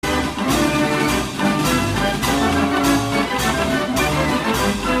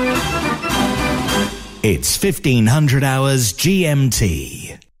It's 1500 hours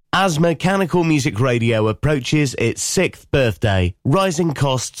GMT. As Mechanical Music Radio approaches its 6th birthday, rising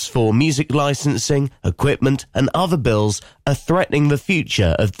costs for music licensing, equipment and other bills are threatening the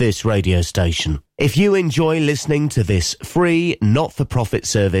future of this radio station. If you enjoy listening to this free, not-for-profit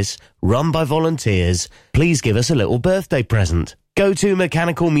service run by volunteers, please give us a little birthday present. Go to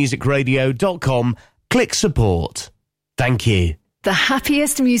mechanicalmusicradio.com, click support. Thank you. The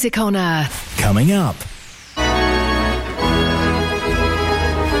happiest music on earth. Coming up.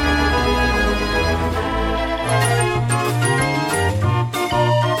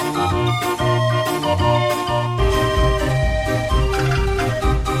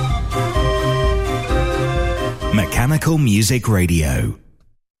 Mechanical Music Radio.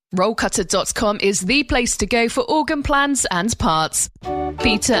 Rollcutter.com is the place to go for organ plans and parts.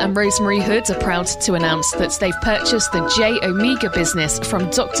 Peter and Rosemary Hood are proud to announce that they've purchased the J Omega business from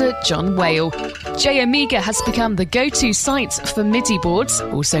Dr. John Whale. J Omega has become the go-to site for MIDI boards,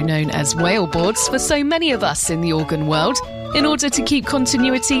 also known as Whale boards, for so many of us in the organ world. In order to keep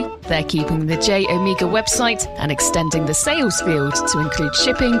continuity, they're keeping the J Omega website and extending the sales field to include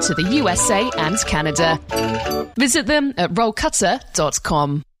shipping to the USA and Canada. Visit them at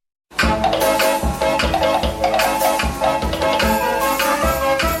rollcutter.com.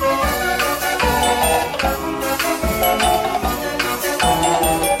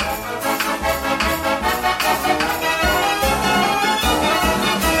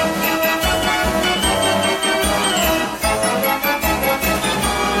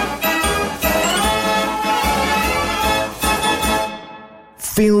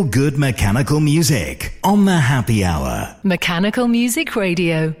 Feel good mechanical music on the Happy Hour. Mechanical Music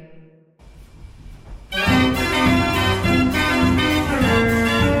Radio.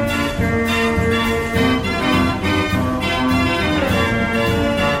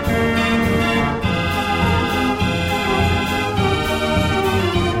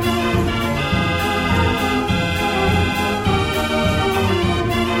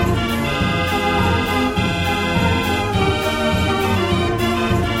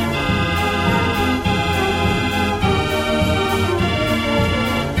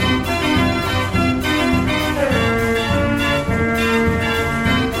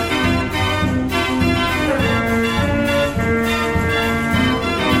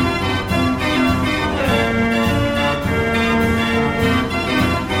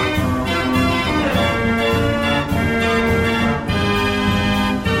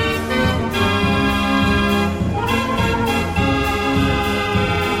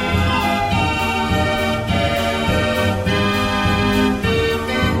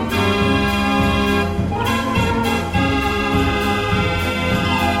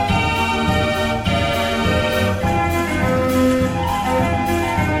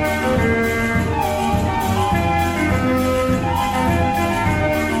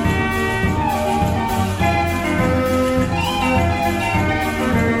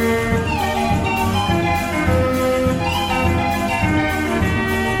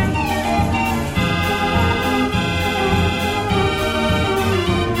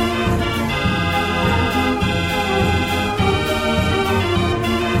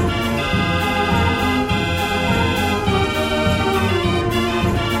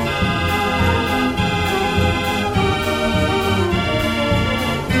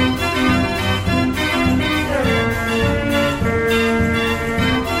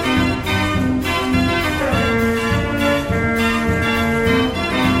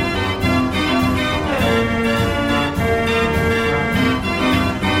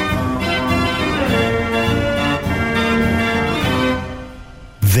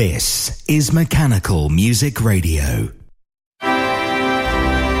 This is Mechanical Music Radio.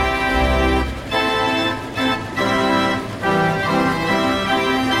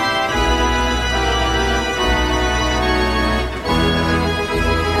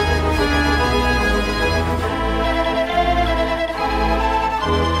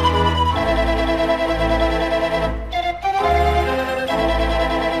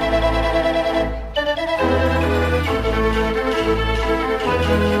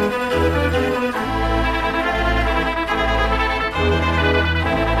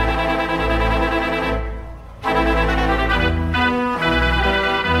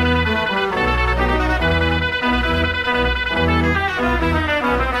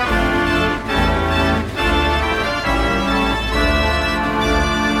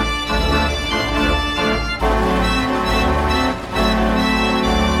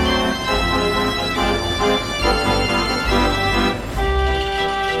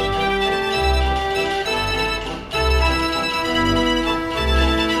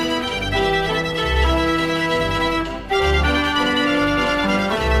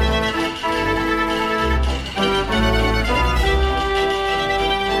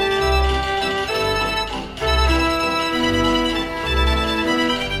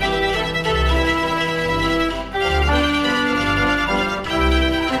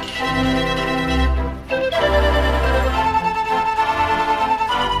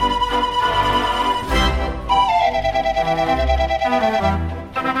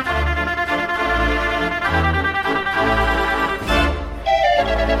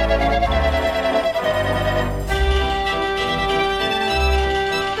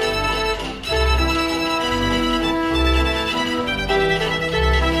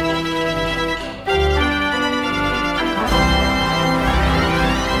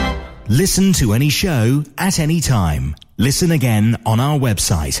 Listen to any show at any time. Listen again on our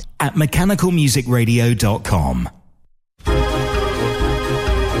website at mechanicalmusicradio.com.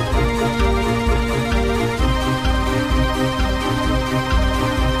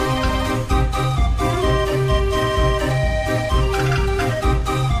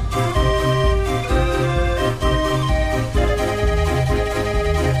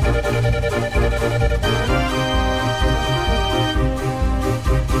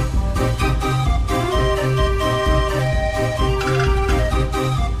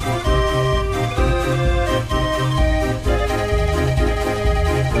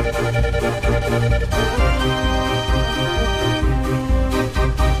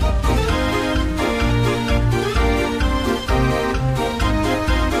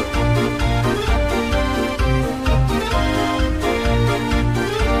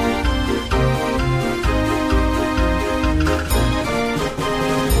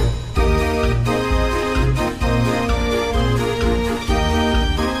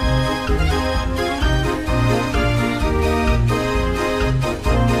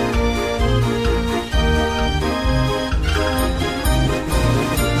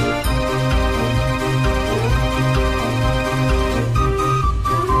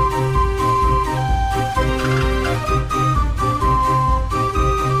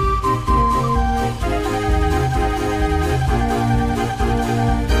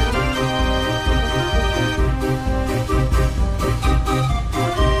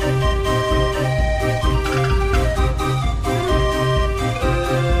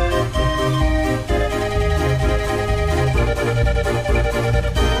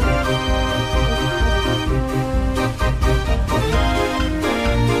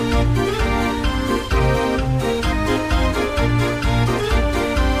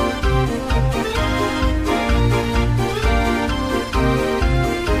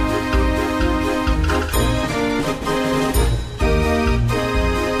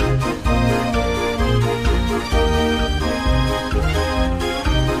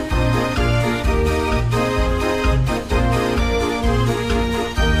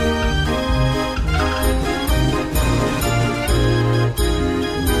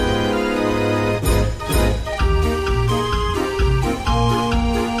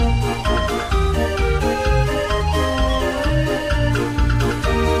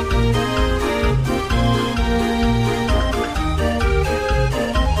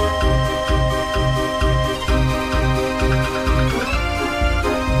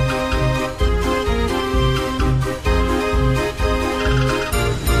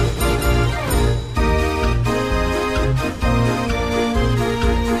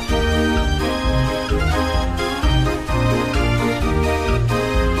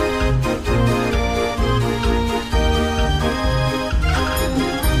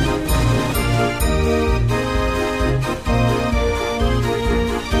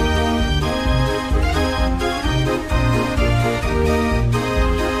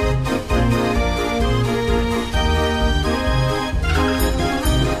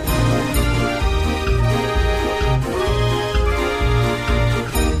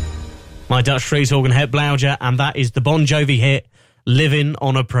 My Dutch Freeze organ Het Blauwtje, and that is the Bon Jovi hit, Living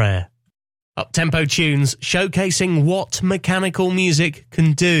on a Prayer. Up-tempo tunes showcasing what mechanical music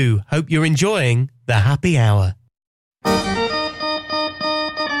can do. Hope you're enjoying the happy hour.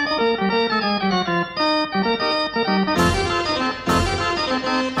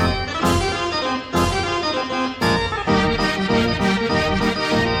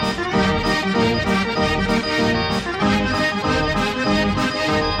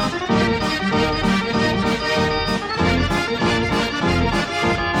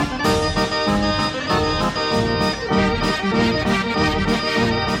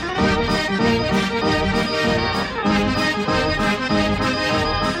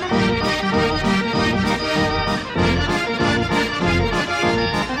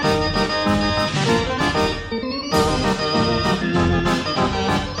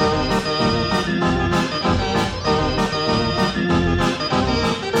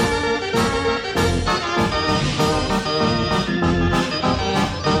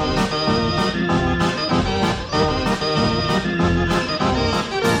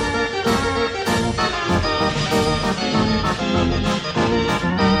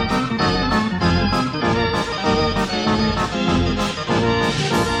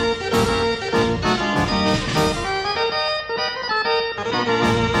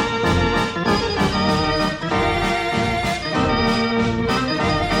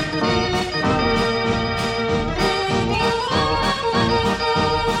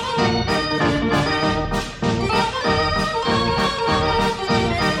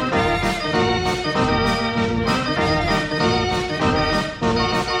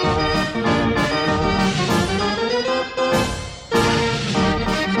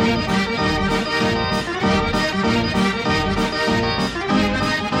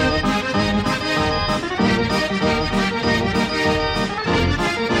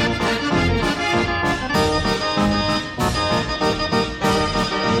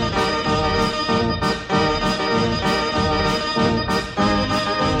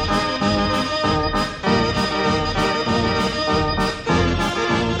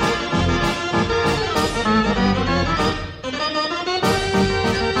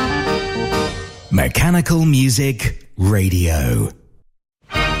 Mechanical Music Radio.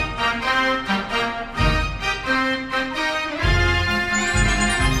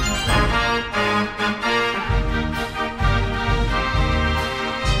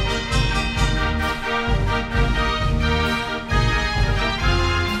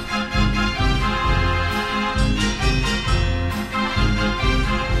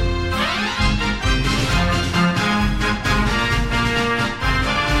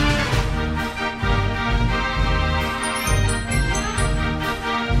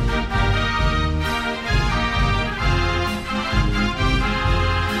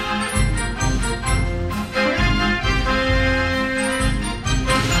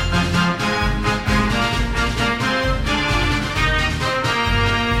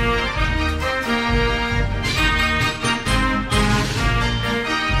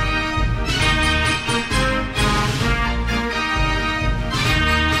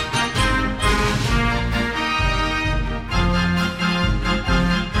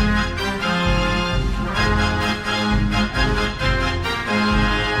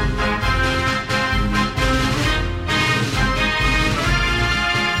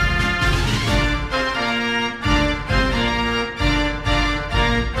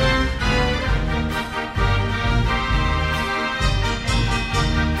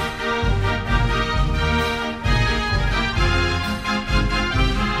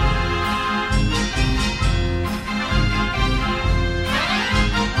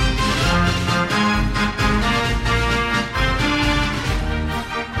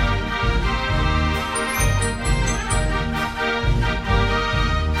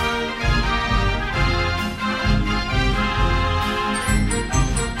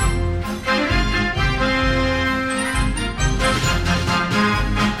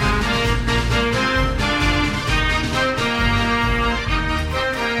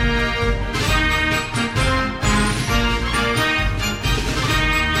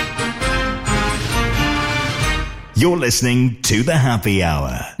 You're listening to The Happy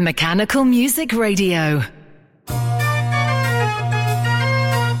Hour. Mechanical Music Radio.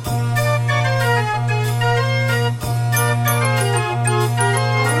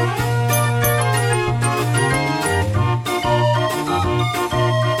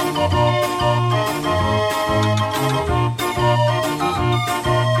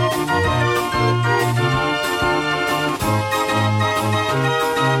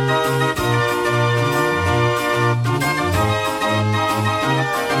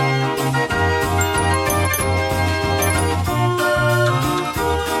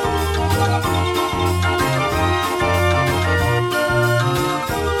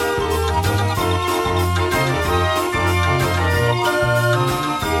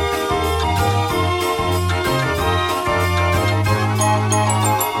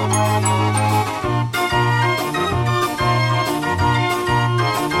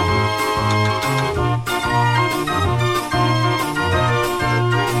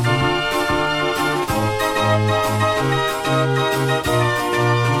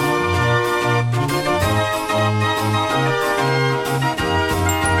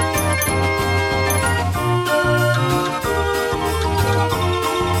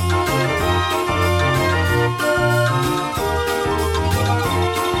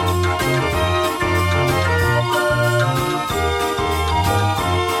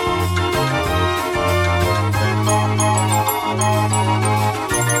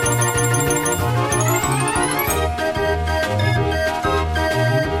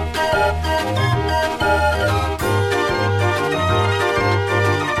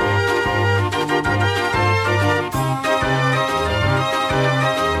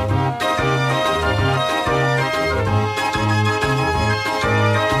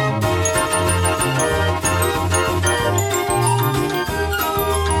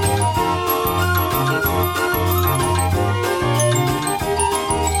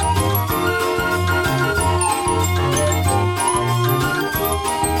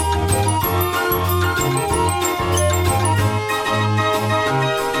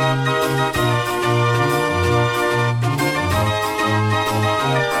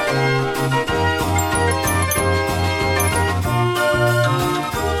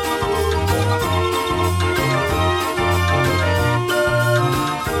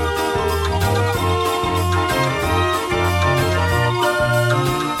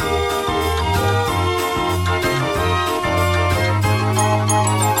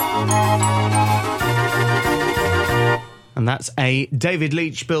 And that's a David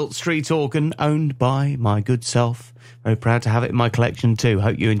Leach built street organ owned by my good self. Very proud to have it in my collection too.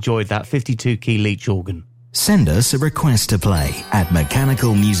 Hope you enjoyed that 52 key Leach organ. Send us a request to play at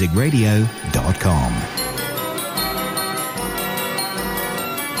mechanicalmusicradio.com.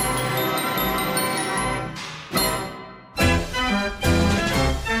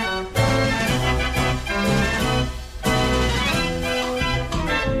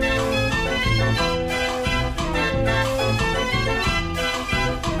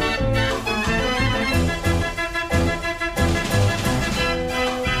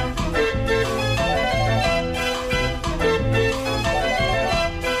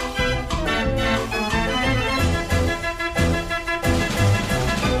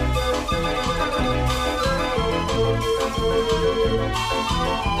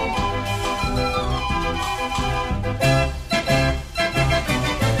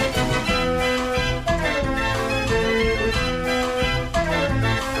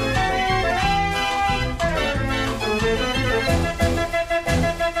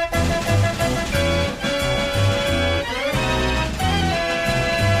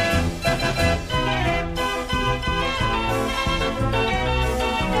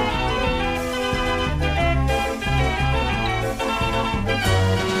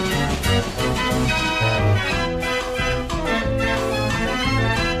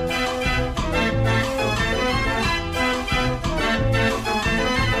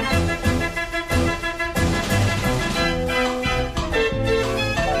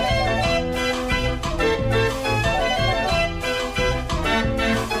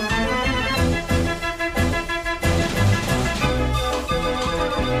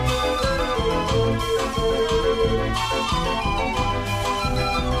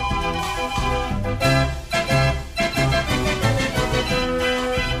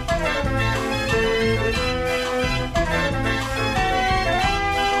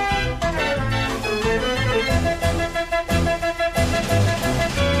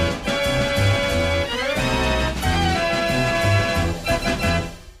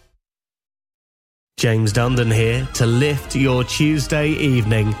 James Dundon here to lift your Tuesday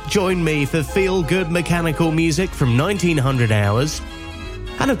evening. Join me for feel-good mechanical music from 1900 hours.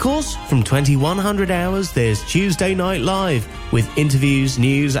 And of course, from 2100 hours, there's Tuesday Night Live with interviews,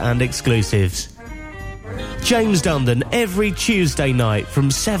 news and exclusives. James Dundon every Tuesday night from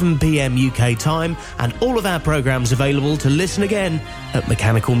 7 p.m. UK time, and all of our programmes available to listen again at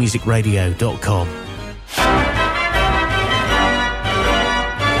mechanicalmusicradio.com.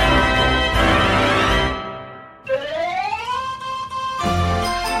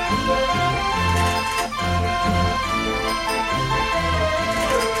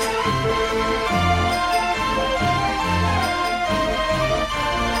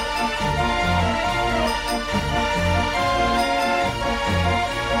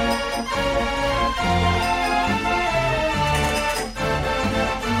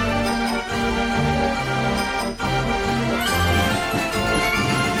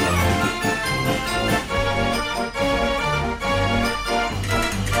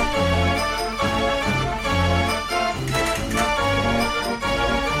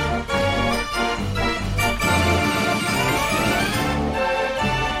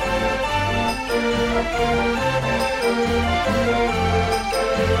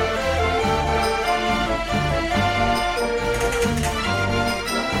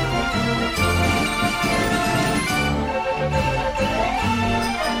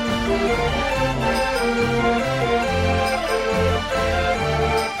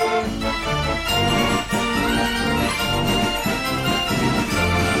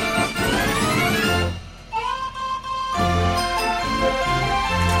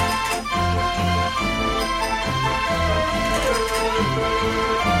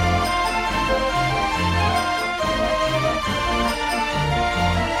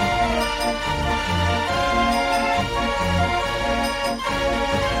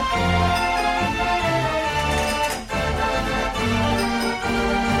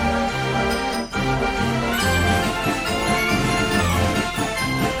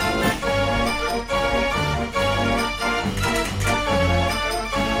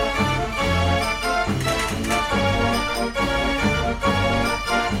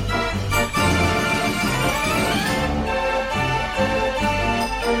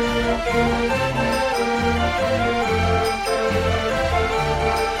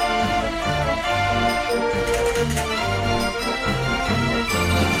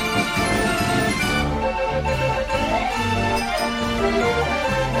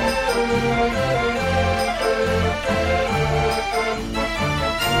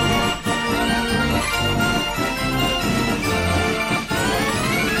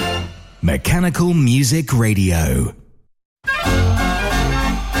 Mechanical Music Radio.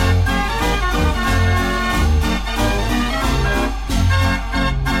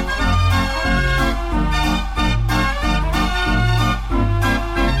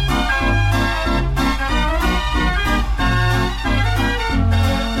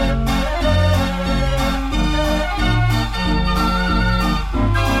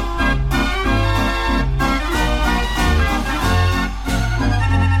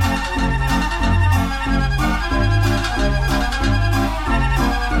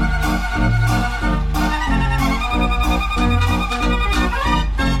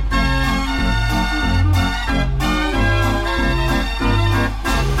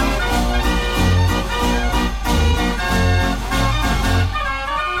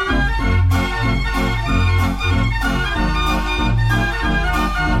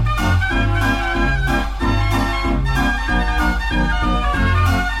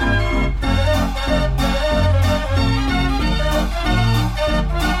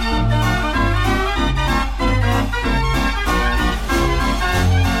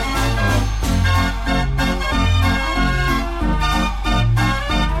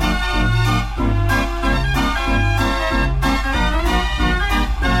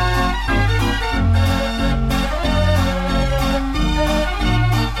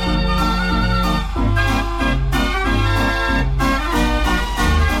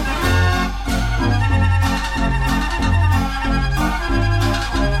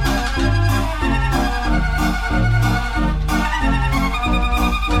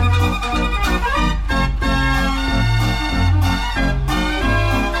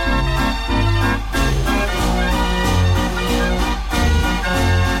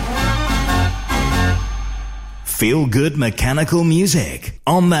 Feel-good mechanical music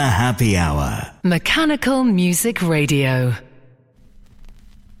on the Happy Hour. Mechanical Music Radio.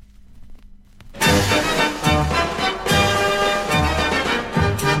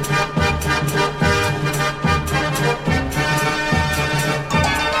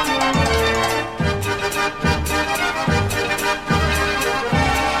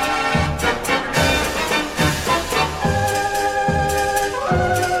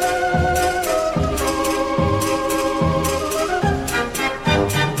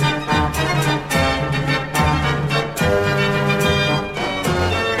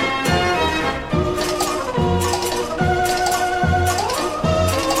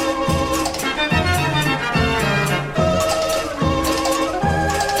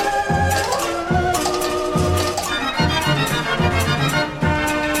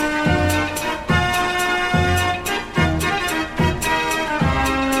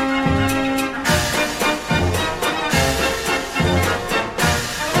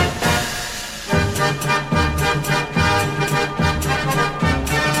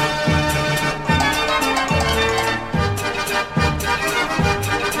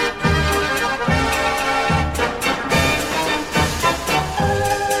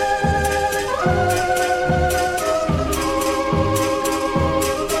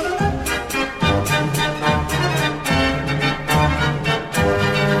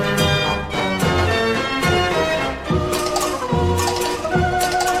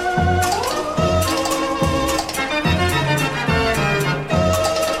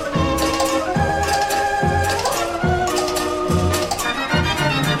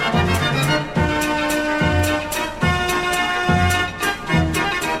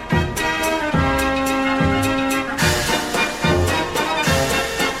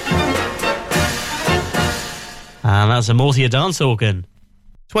 That's a Mortier dance organ.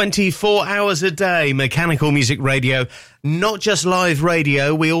 24 hours a day, Mechanical Music Radio. Not just live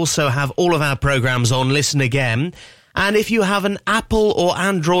radio, we also have all of our programmes on Listen Again. And if you have an Apple or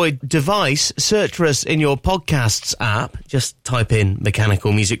Android device, search for us in your podcasts app. Just type in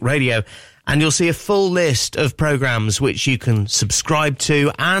Mechanical Music Radio and you'll see a full list of programmes which you can subscribe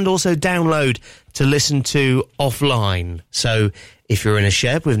to and also download to listen to offline. So if you're in a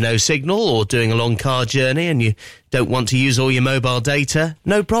shed with no signal or doing a long car journey and you don't want to use all your mobile data,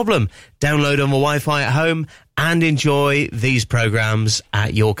 no problem. Download on the Wi-Fi at home and enjoy these programmes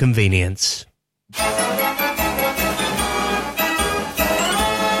at your convenience.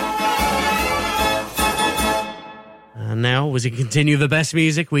 And now, as we continue the best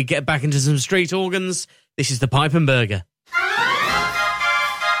music, we get back into some street organs. This is the Pipe and Burger.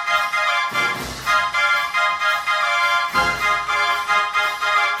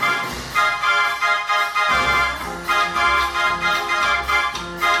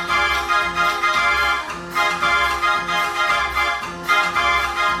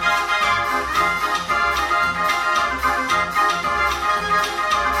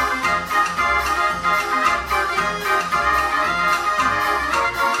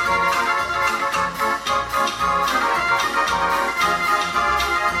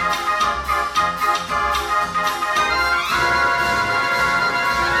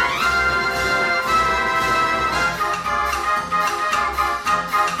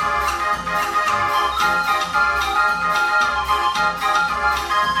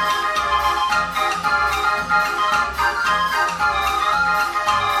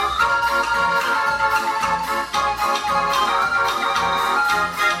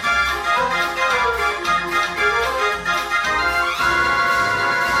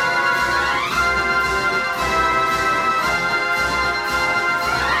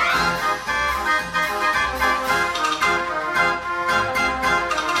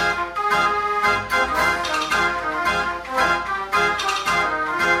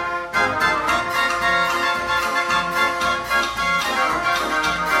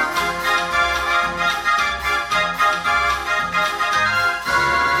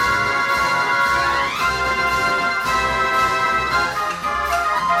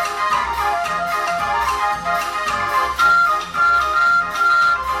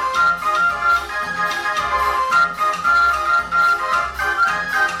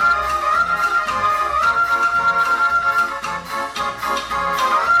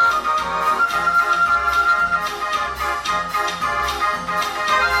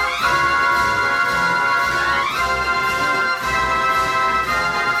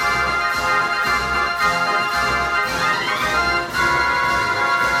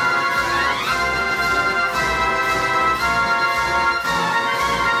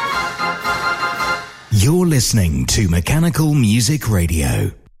 You're listening to Mechanical Music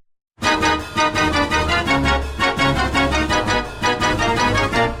Radio.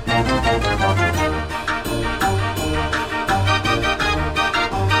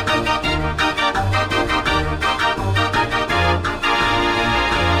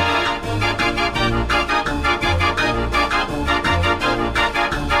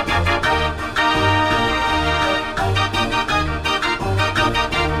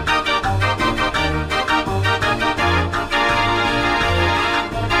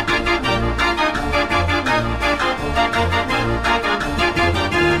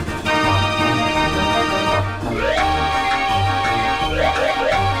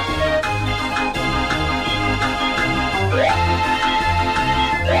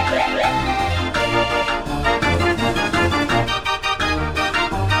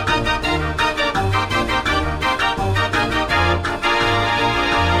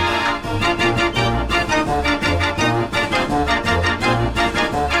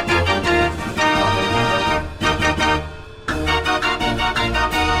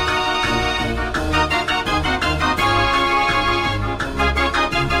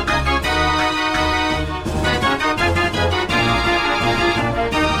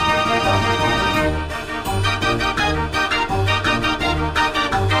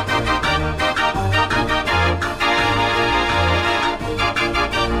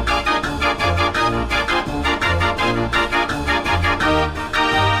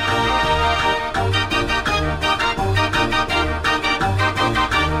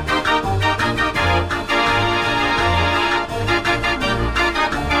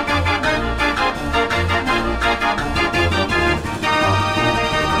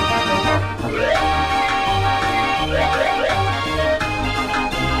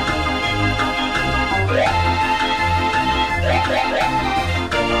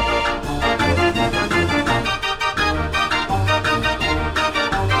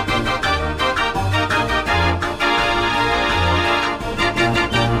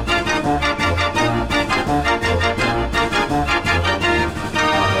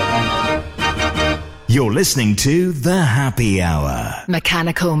 You're listening to The Happy Hour.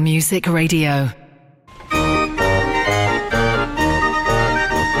 Mechanical Music Radio.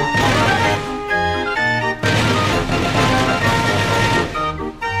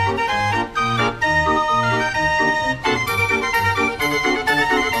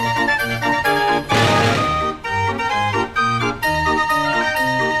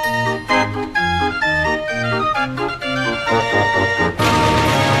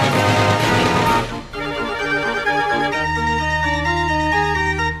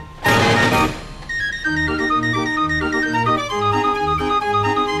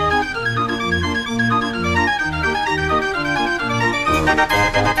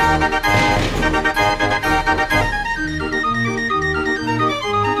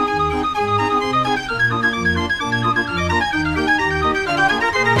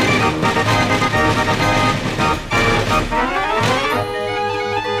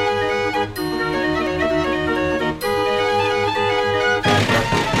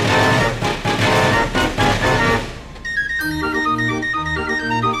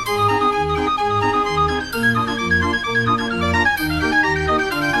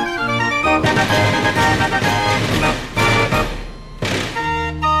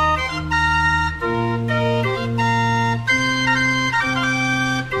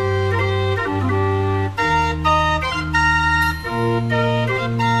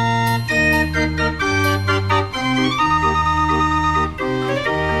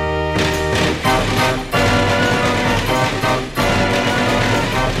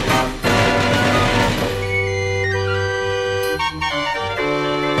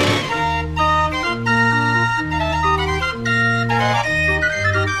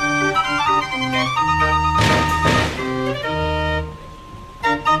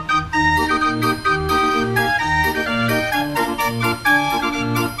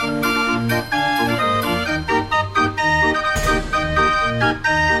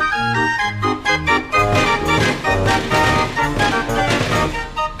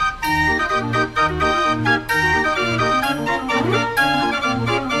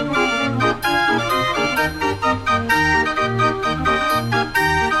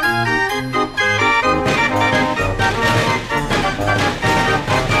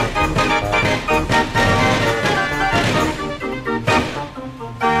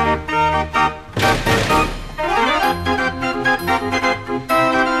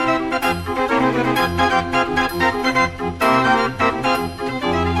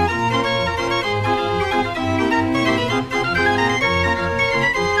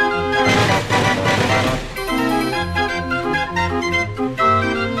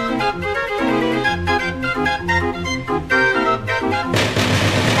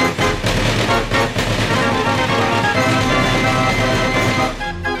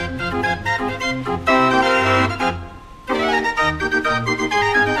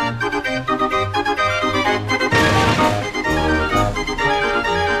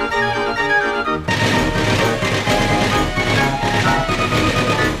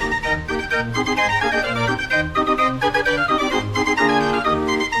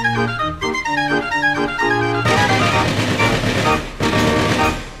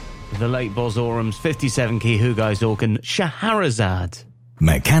 The late Boz Orum's 57-key Hugai's organ, Shahrazad.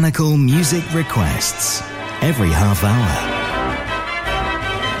 Mechanical music requests every half hour.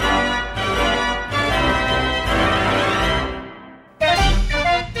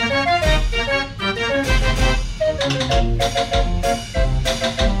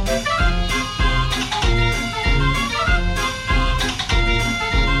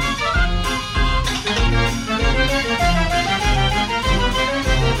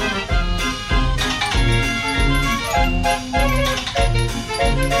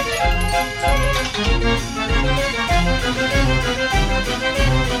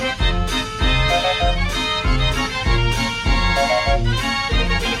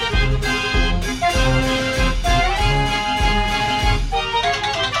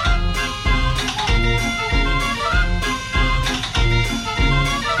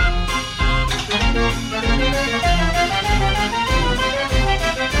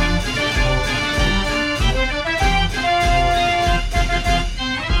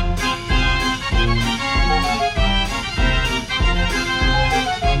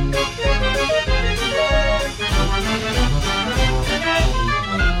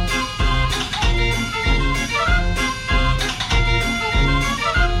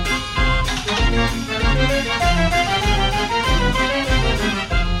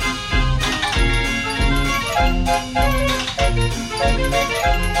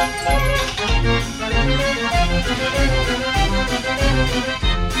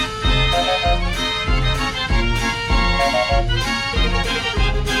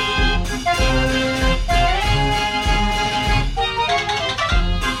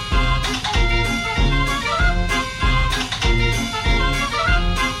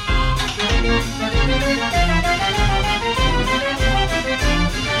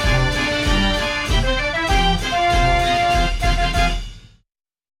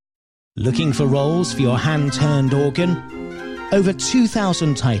 Looking for rolls for your hand-turned organ? Over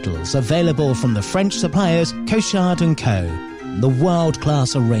 2,000 titles available from the French suppliers Cochard & Co. The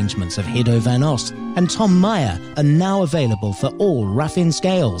world-class arrangements of Hiddo van Os and Tom Meyer are now available for all Raffin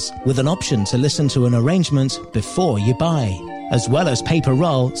scales, with an option to listen to an arrangement before you buy. As well as paper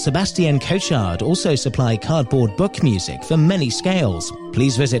roll, Sebastian Cochard also supply cardboard book music for many scales.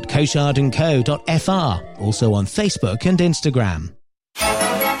 Please visit cochardandco.fr, also on Facebook and Instagram.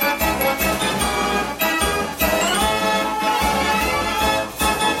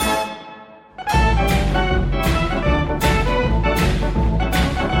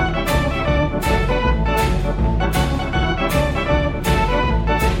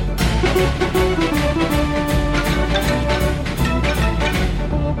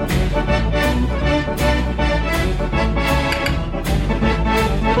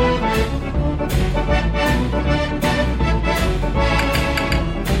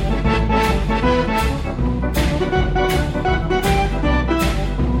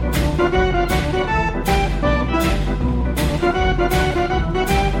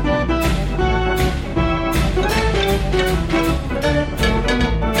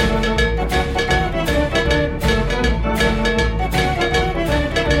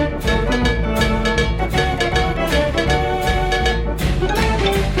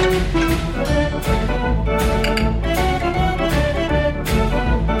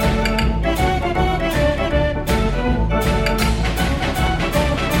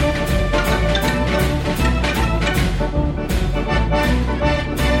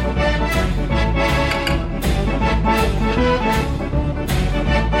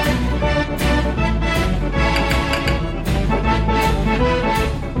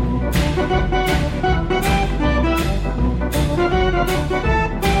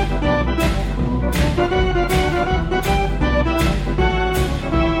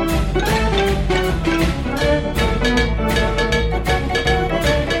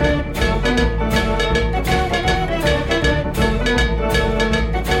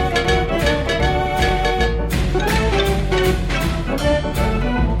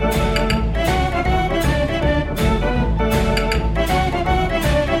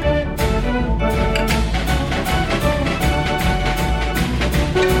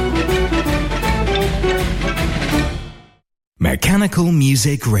 Mechanical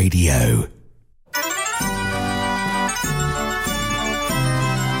Music Radio.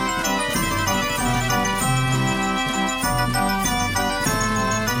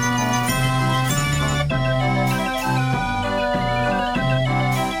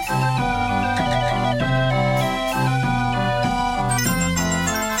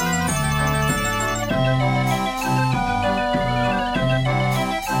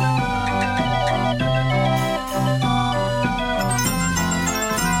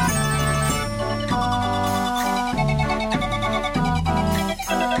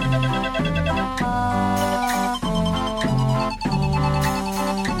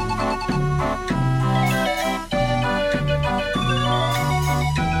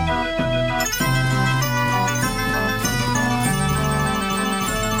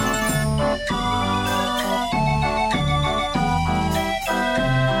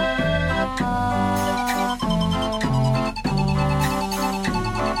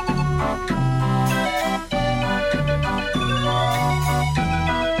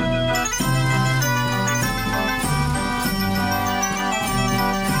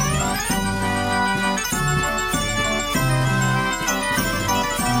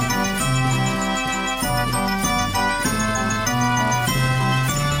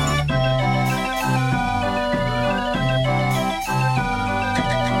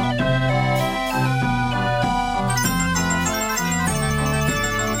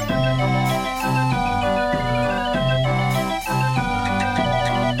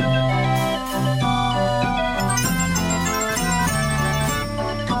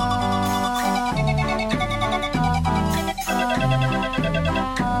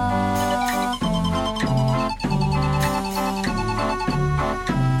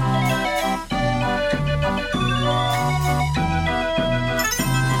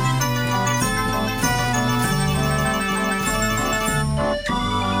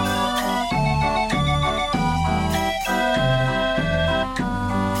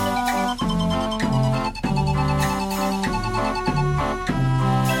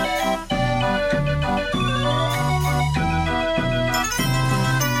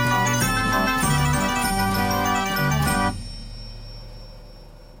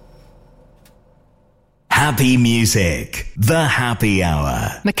 Happy Music, the Happy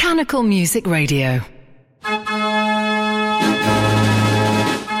Hour. Mechanical Music Radio.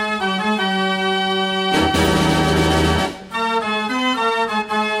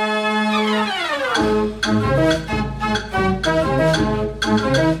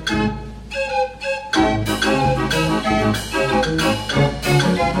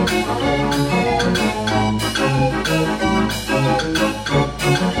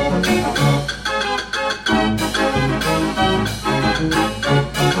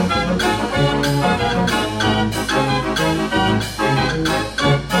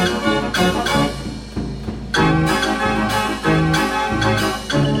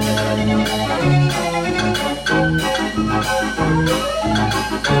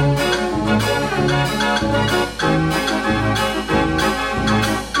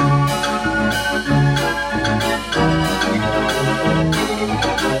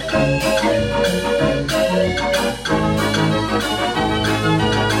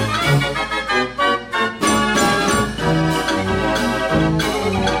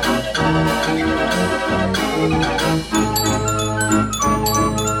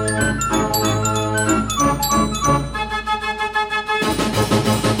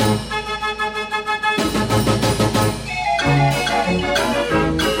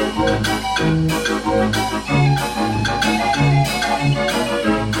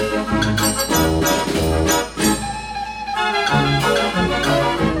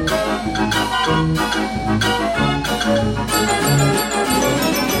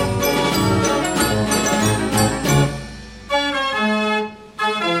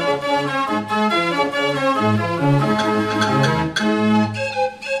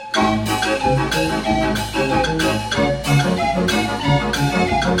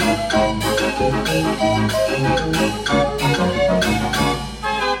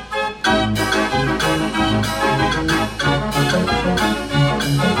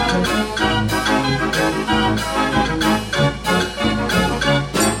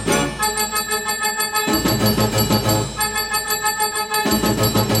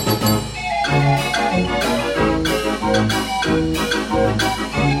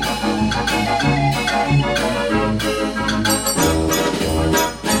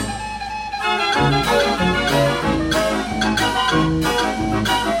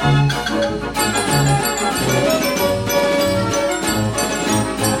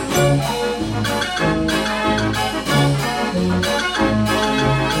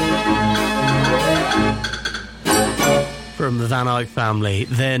 From the Van Eyck family,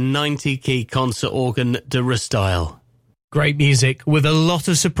 their 90-key concert organ de Rustyle. Great music with a lot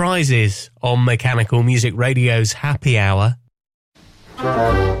of surprises on Mechanical Music Radio's Happy Hour.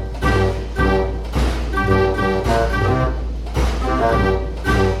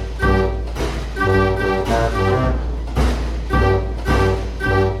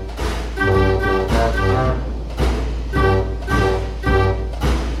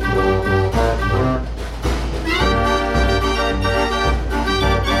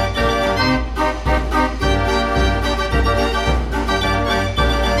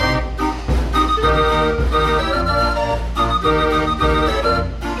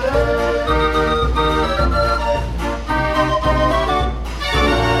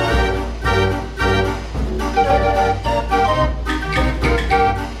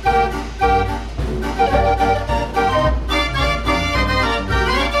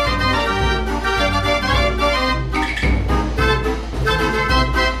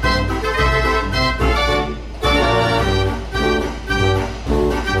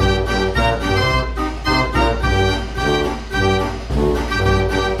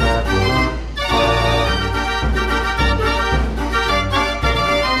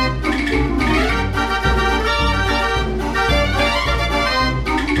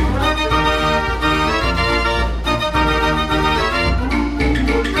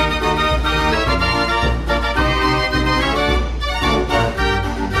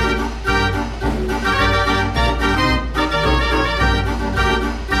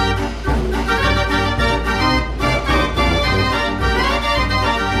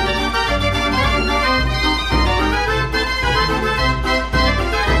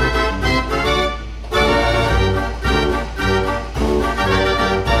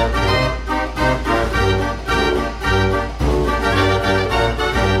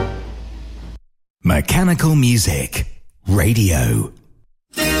 Mechanical Music Radio.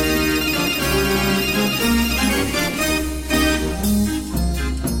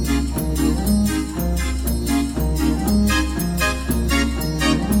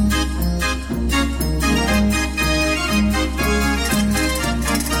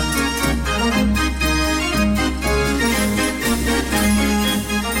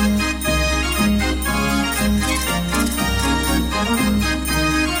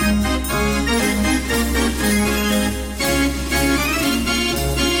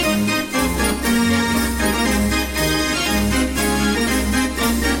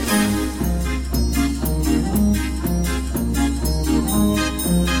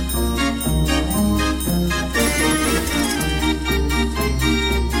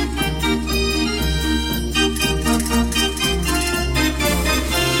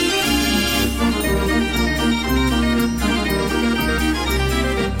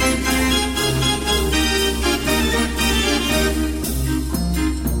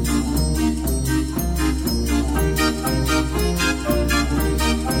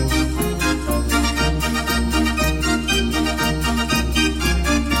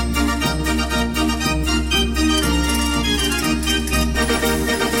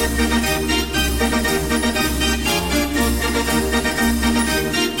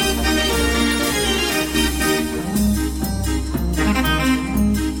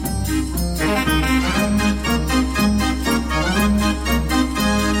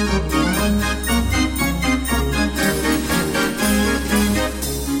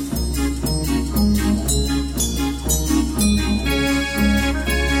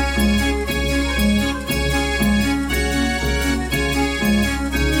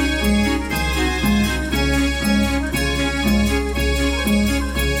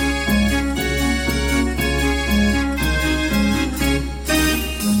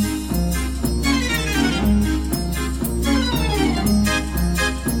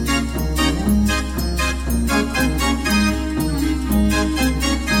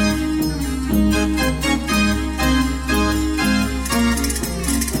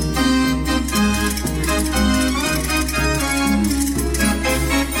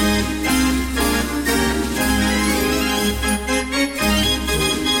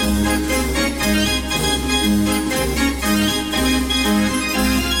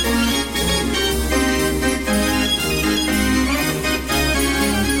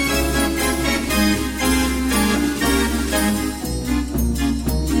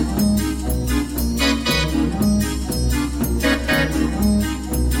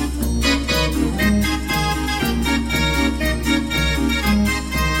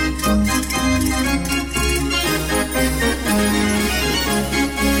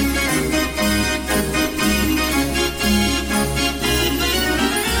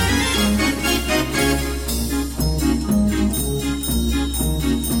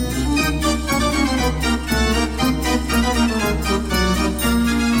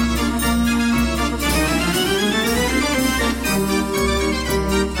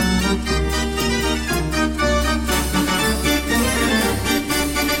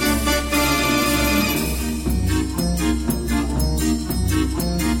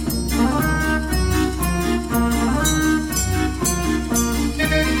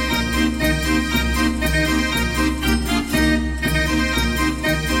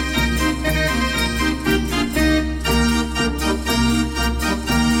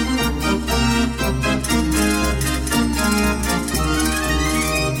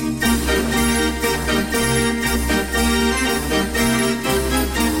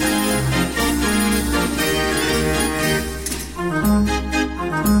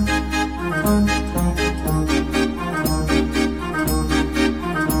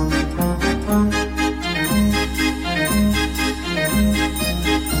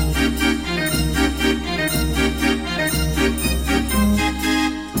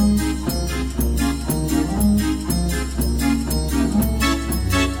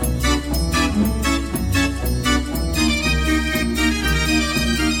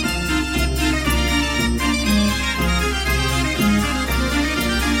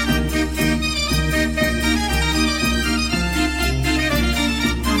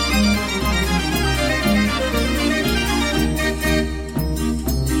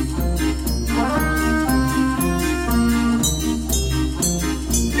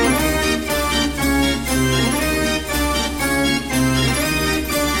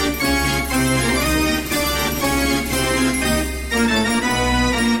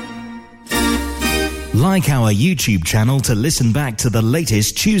 Like our YouTube channel to listen back to the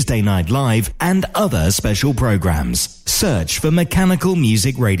latest Tuesday Night Live and other special programs. Search for Mechanical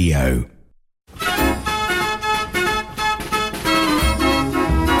Music Radio.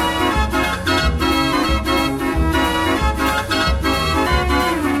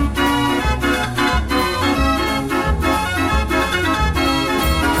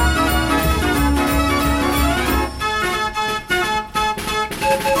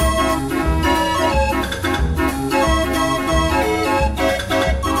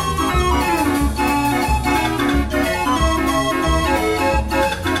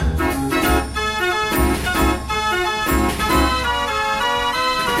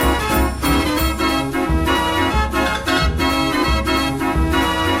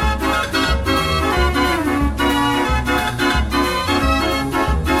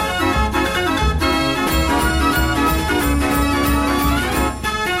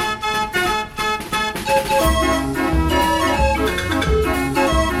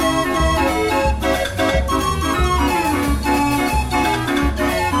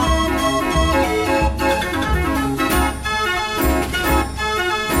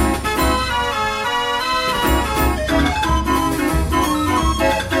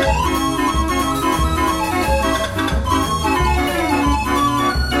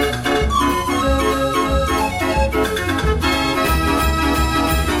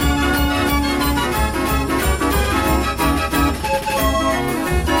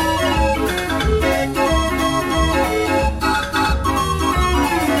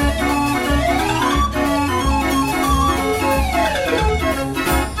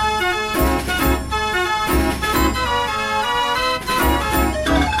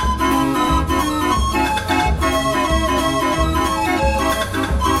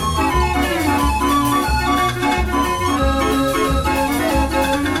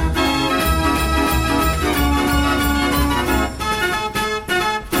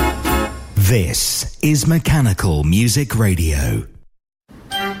 This is Mechanical Music Radio.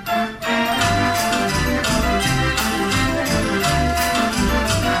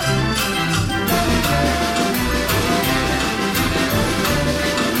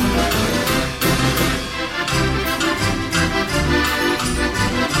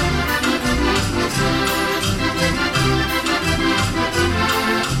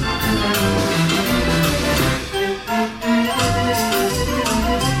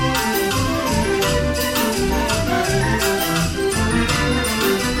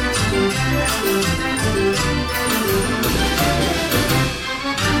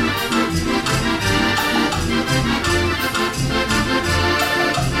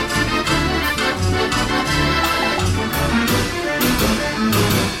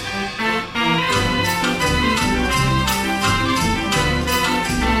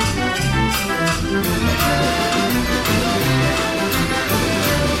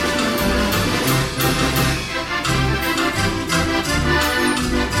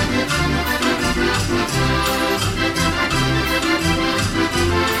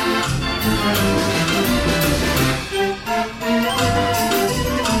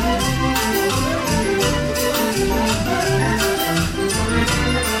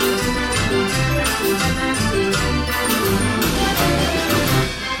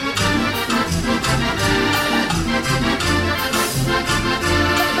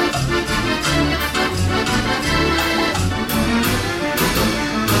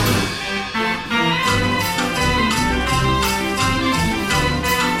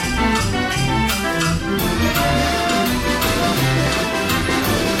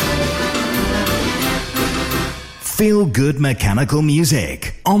 Feel good mechanical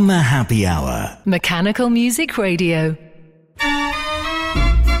music on the Happy Hour. Mechanical Music Radio.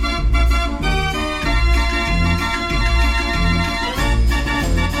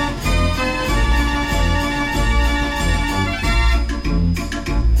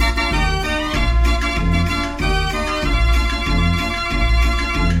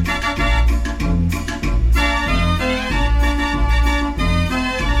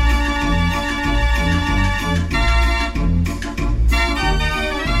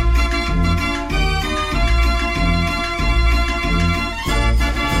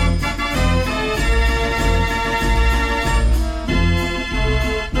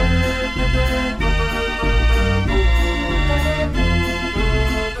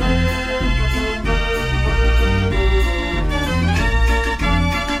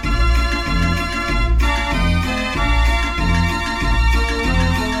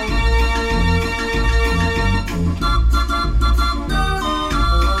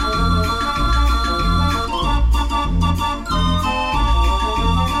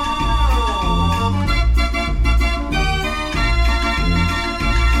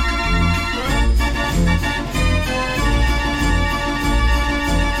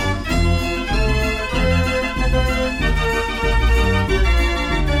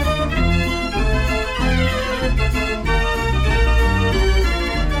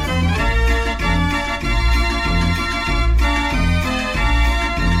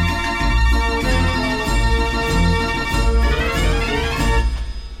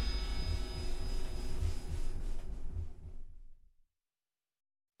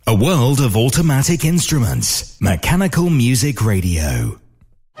 A world of automatic instruments. Mechanical Music Radio.